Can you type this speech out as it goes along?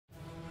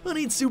Who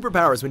needs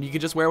superpowers when you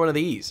can just wear one of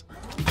these?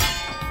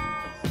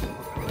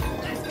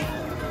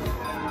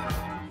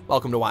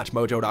 Welcome to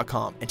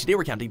WatchMojo.com, and today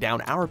we're counting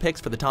down our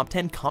picks for the top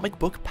 10 comic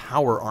book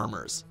power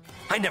armors.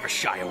 I never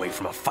shy away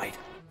from a fight.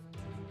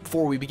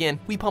 Before we begin,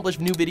 we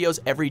publish new videos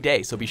every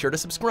day, so be sure to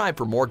subscribe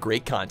for more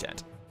great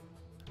content.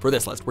 For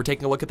this list, we're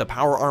taking a look at the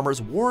power armors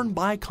worn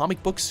by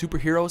comic book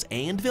superheroes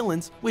and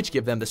villains, which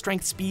give them the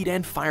strength, speed,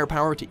 and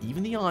firepower to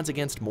even the odds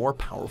against more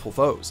powerful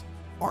foes.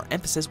 Our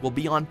emphasis will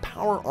be on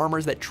power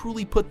armors that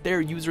truly put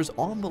their users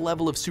on the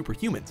level of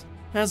superhumans,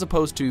 as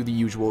opposed to the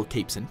usual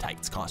capes and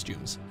tights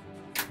costumes.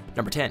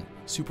 Number 10,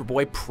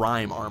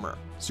 Superboy-Prime armor,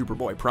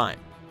 Superboy-Prime.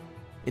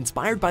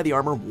 Inspired by the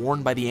armor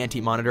worn by the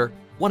Anti-Monitor,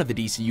 one of the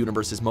DC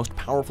Universe's most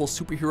powerful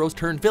superheroes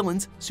turned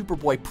villains,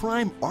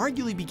 Superboy-Prime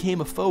arguably became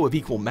a foe of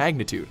equal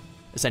magnitude,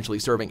 essentially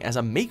serving as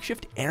a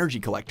makeshift energy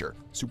collector.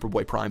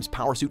 Superboy-Prime's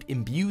power suit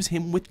imbues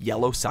him with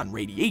yellow sun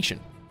radiation,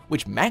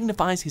 which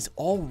magnifies his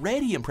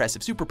already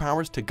impressive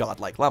superpowers to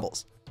godlike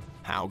levels.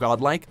 How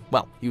godlike?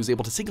 Well, he was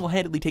able to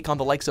single-handedly take on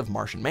the likes of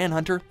Martian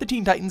Manhunter, the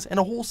Teen Titans, and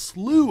a whole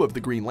slew of the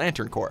Green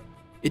Lantern Corps.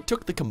 It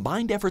took the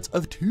combined efforts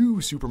of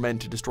 2 Supermen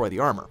to destroy the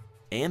armor,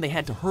 and they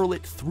had to hurl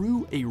it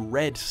through a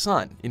red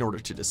sun in order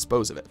to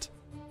dispose of it.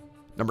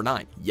 Number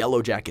 9,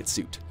 Yellowjacket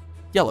suit.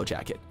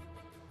 Yellowjacket.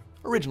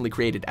 Originally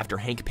created after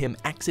Hank Pym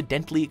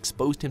accidentally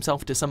exposed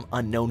himself to some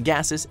unknown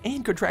gases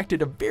and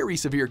contracted a very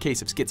severe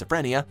case of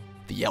schizophrenia,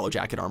 the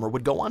Yellowjacket armor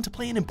would go on to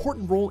play an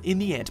important role in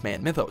the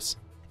Ant-Man mythos.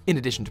 In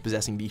addition to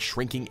possessing the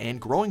shrinking and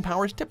growing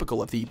powers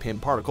typical of the Pym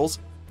particles,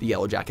 the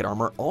Yellowjacket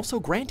armor also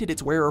granted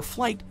its wearer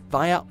flight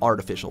via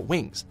artificial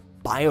wings.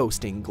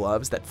 Biosting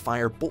gloves that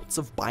fire bolts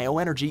of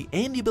bioenergy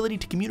and the ability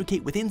to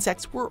communicate with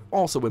insects were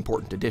also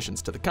important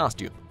additions to the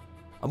costume.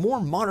 A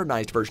more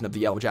modernized version of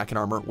the Yellowjacket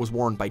armor was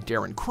worn by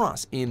Darren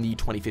Cross in the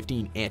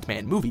 2015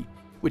 Ant-Man movie,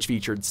 which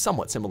featured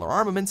somewhat similar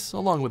armaments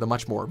along with a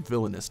much more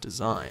villainous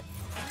design.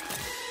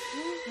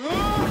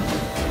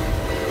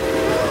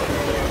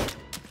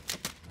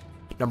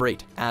 Number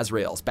 8,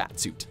 Azrael's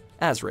Batsuit.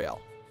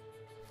 Azrael.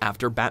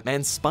 After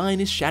Batman's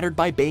spine is shattered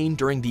by Bane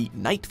during the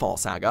Nightfall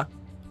saga,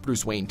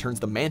 Bruce Wayne turns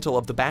the mantle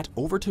of the Bat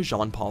over to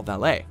Jean-Paul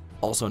Vallée,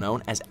 also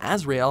known as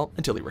Azrael,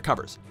 until he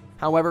recovers.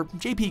 However,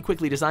 JP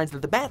quickly decides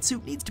that the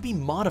Batsuit needs to be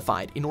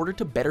modified in order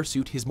to better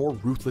suit his more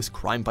ruthless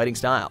crime-fighting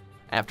style.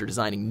 After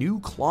designing new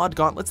clawed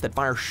gauntlets that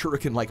fire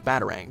shuriken-like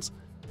batarangs,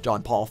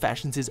 Jean-Paul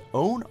fashions his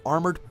own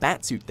armored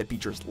Batsuit that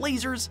features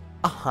lasers,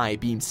 a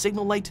high-beam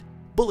signal light,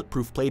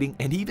 bulletproof plating,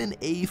 and even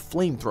a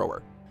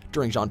flamethrower.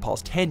 During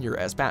Jean-Paul's tenure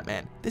as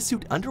Batman, this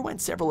suit underwent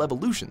several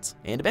evolutions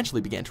and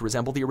eventually began to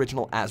resemble the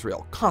original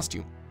Azrael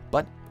costume.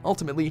 But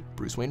ultimately,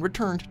 Bruce Wayne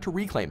returned to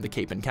reclaim the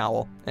cape and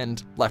cowl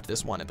and left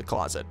this one in the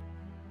closet.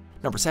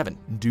 Number 7,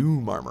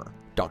 Doom armor,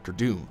 Dr.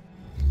 Doom.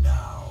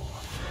 No.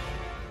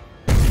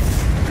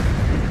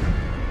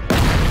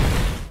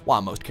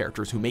 While most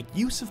characters who make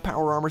use of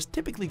power armors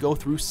typically go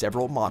through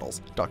several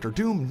models, Dr.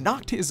 Doom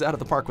knocked his out of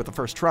the park with the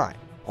first try.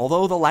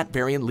 Although the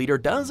Latvarian leader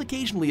does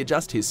occasionally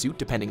adjust his suit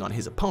depending on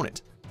his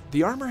opponent,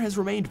 the armor has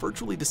remained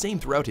virtually the same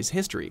throughout his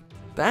history.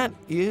 That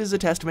is a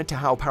testament to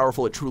how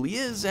powerful it truly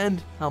is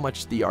and how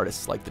much the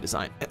artists like the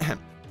design.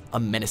 A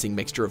menacing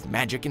mixture of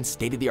magic and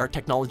state-of-the-art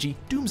technology,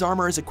 Doom's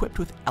armor is equipped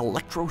with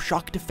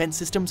electroshock defense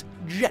systems,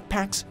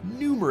 jetpacks,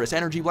 numerous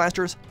energy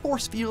blasters,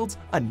 force fields,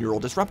 a neural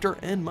disruptor,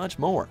 and much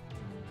more.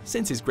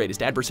 Since his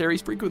greatest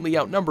adversaries frequently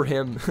outnumber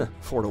him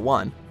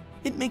 4-1,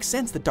 it makes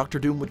sense that Dr.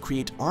 Doom would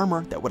create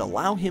armor that would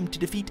allow him to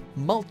defeat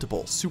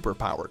multiple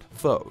superpowered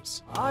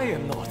foes. I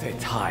am not a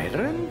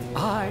tyrant.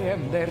 I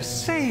am their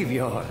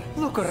savior.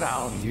 Look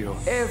around you.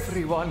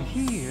 Everyone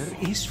here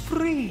is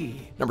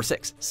free. Number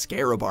 6,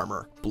 Scarab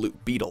armor, Blue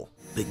Beetle.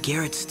 But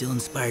Garrett still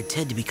inspired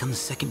Ted to become the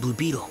second Blue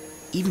Beetle,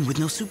 even with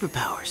no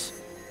superpowers.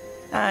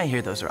 I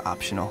hear those are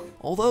optional.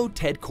 Although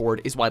Ted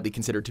Kord is widely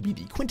considered to be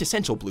the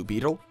quintessential Blue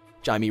Beetle,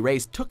 Jaime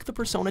Reyes took the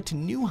persona to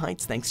new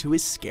heights thanks to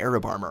his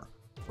Scarab armor.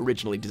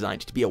 Originally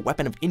designed to be a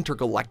weapon of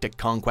intergalactic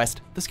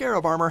conquest, the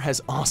Scarab armor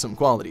has awesome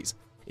qualities.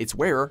 Its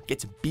wearer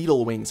gets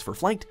beetle wings for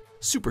flight,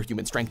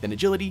 superhuman strength and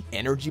agility,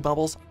 energy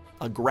bubbles,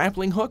 a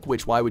grappling hook,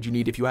 which why would you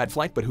need if you had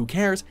flight, but who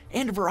cares,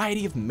 and a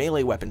variety of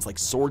melee weapons like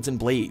swords and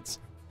blades.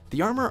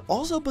 The armor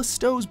also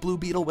bestows Blue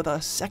Beetle with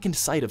a second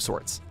sight of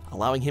sorts,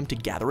 allowing him to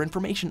gather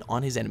information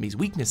on his enemy's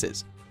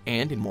weaknesses,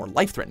 and in more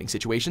life-threatening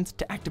situations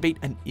to activate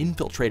an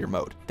infiltrator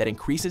mode that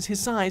increases his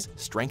size,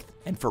 strength,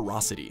 and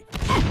ferocity.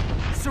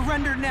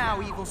 Surrender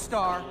now, Evil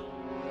Star,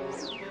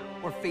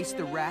 or face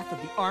the wrath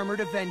of the Armored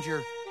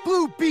Avenger,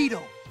 Blue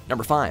Beetle!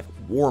 Number 5,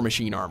 War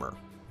Machine armor,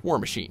 War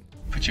Machine.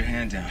 Put your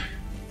hand down.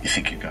 You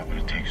think you got what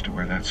it takes to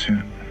wear that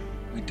suit?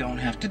 We don't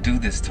have to do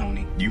this,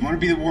 Tony. You want to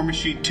be the War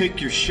Machine? Take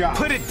your shot.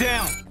 Put it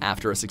down!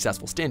 After a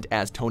successful stint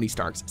as Tony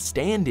Stark's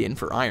stand-in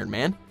for Iron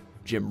Man,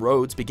 Jim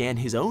Rhodes began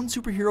his own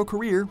superhero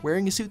career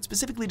wearing a suit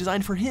specifically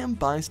designed for him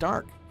by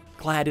Stark.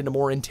 Clad in a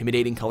more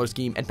intimidating color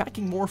scheme and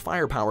packing more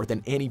firepower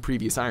than any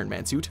previous Iron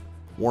Man suit,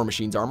 War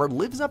Machine's armor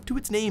lives up to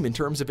its name in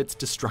terms of its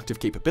destructive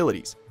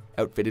capabilities.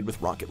 Outfitted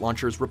with rocket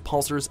launchers,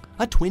 repulsors,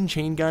 a twin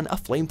chain gun, a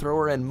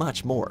flamethrower, and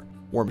much more,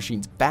 War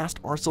Machine's vast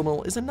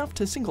arsenal is enough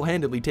to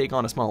single-handedly take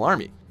on a small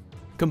army.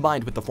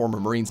 Combined with the former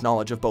Marine's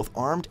knowledge of both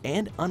armed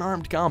and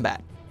unarmed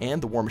combat,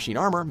 and the War Machine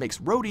armor makes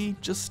Rhodey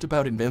just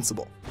about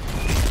invincible.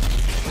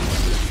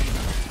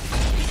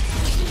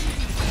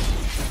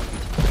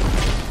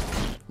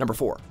 Number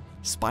 4.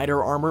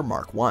 Spider Armor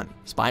Mark 1,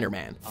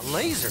 Spider-Man. A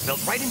laser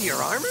built right into your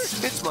armor?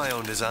 It's my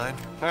own design.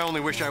 I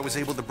only wish I was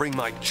able to bring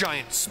my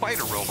giant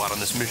spider robot on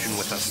this mission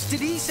with us. Did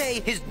he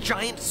say his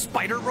giant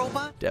spider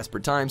robot?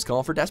 Desperate times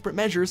call for desperate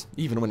measures,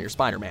 even when you're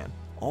Spider-Man.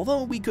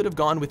 Although we could have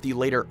gone with the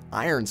later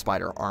Iron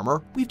Spider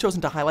armor, we've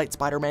chosen to highlight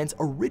Spider-Man's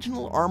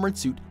original armored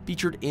suit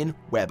featured in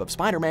Web of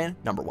Spider-Man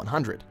number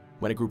 100,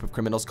 when a group of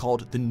criminals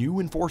called the New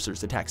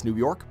Enforcers attacks New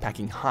York,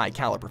 packing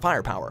high-caliber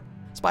firepower.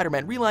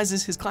 Spider-Man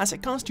realizes his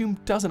classic costume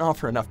doesn't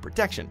offer enough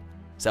protection.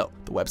 So,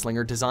 the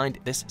web-slinger designed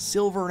this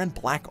silver and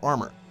black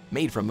armor,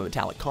 made from a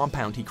metallic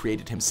compound he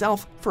created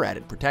himself for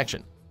added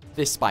protection.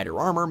 This spider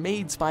armor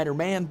made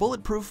Spider-Man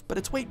bulletproof, but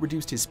its weight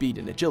reduced his speed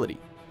and agility.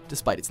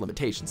 Despite its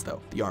limitations,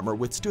 though, the armor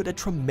withstood a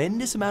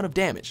tremendous amount of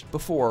damage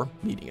before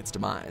meeting its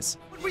demise.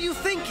 What were you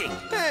thinking?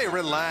 Hey,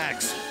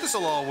 relax.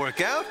 This'll all work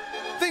out.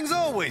 Things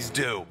always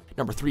do.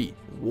 Number 3.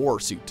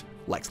 War Suit,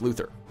 Lex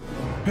Luthor.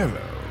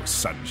 Hello,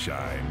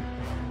 sunshine.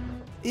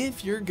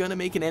 If you're gonna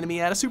make an enemy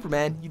out of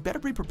Superman, you'd better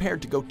be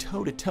prepared to go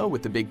toe-to-toe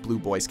with the big blue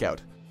Boy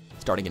Scout.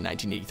 Starting in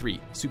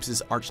 1983,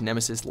 Supes'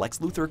 arch-nemesis Lex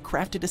Luthor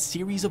crafted a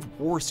series of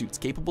war suits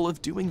capable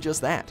of doing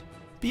just that.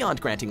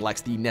 Beyond granting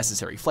Lex the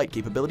necessary flight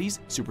capabilities,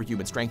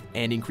 superhuman strength,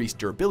 and increased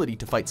durability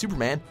to fight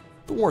Superman,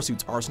 the war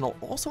suit's arsenal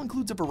also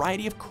includes a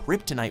variety of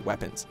kryptonite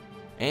weapons.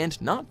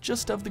 And not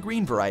just of the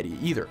green variety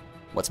either.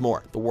 What's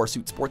more, the war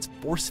suit sports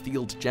force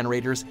field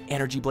generators,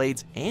 energy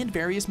blades, and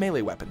various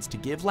melee weapons to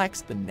give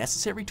Lex the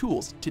necessary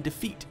tools to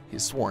defeat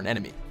his sworn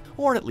enemy.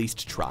 Or at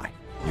least try.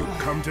 You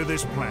come to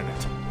this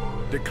planet.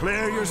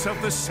 Declare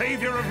yourself the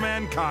savior of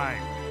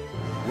mankind.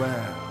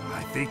 Well,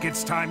 I think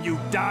it's time you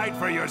died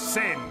for your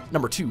sin.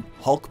 Number 2.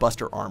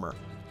 Hulkbuster Armor,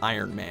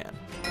 Iron Man.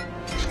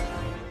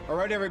 All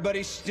right,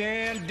 everybody,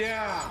 stand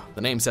down.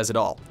 The name says it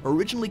all.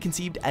 Originally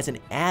conceived as an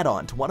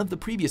add-on to one of the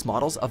previous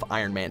models of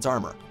Iron Man's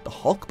armor, the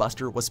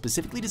Hulkbuster was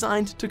specifically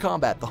designed to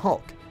combat the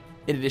Hulk.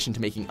 In addition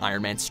to making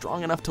Iron Man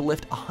strong enough to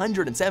lift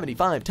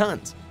 175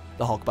 tons,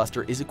 the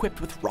Hulkbuster is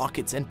equipped with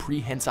rockets and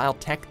prehensile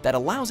tech that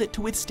allows it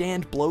to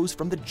withstand blows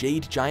from the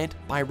Jade Giant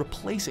by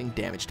replacing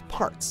damaged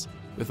parts.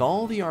 With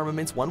all the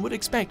armaments one would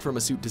expect from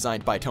a suit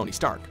designed by Tony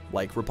Stark,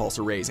 like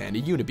repulsor rays and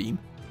a unibeam,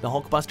 the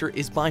Hulkbuster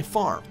is by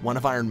far one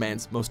of Iron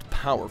Man's most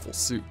powerful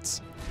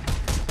suits.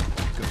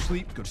 Go to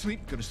sleep, go to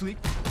sleep, go to sleep.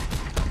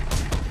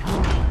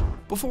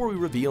 Before we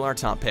reveal our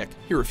top pick,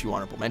 here are a few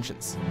honorable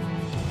mentions.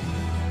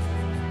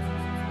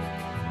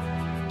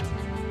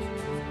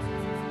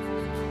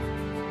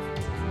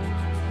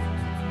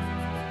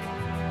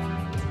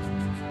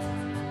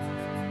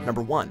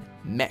 Number 1.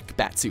 Mech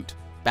Batsuit,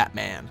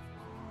 Batman.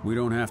 We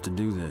don't have to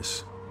do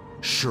this.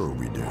 Sure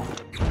we do.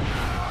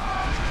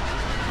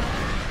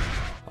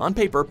 On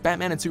paper,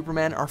 Batman and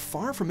Superman are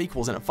far from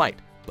equals in a fight,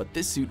 but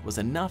this suit was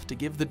enough to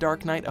give the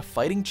Dark Knight a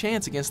fighting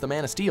chance against the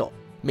Man of Steel.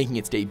 Making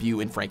its debut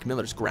in Frank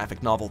Miller's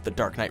graphic novel The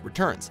Dark Knight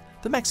Returns,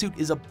 the mech suit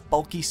is a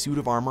bulky suit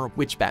of armor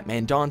which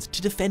Batman dons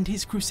to defend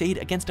his crusade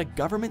against a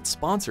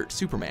government-sponsored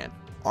Superman,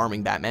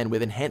 arming Batman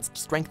with enhanced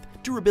strength,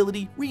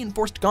 durability,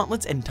 reinforced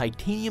gauntlets, and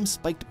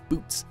titanium-spiked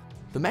boots.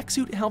 The mech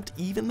suit helped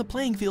even the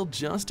playing field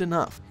just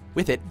enough.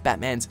 With it,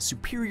 Batman's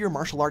superior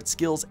martial arts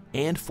skills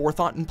and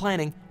forethought and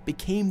planning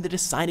became the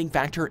deciding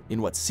factor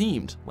in what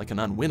seemed like an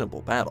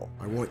unwinnable battle.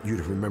 I want you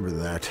to remember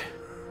that.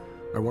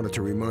 I wanted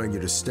to remind you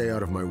to stay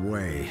out of my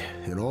way.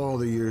 In all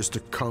the years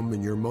to come,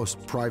 in your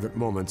most private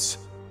moments,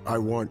 I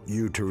want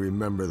you to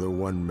remember the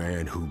one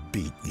man who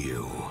beat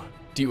you.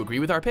 Do you agree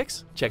with our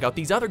picks? Check out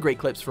these other great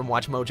clips from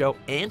WatchMojo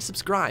and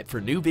subscribe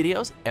for new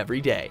videos every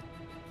day.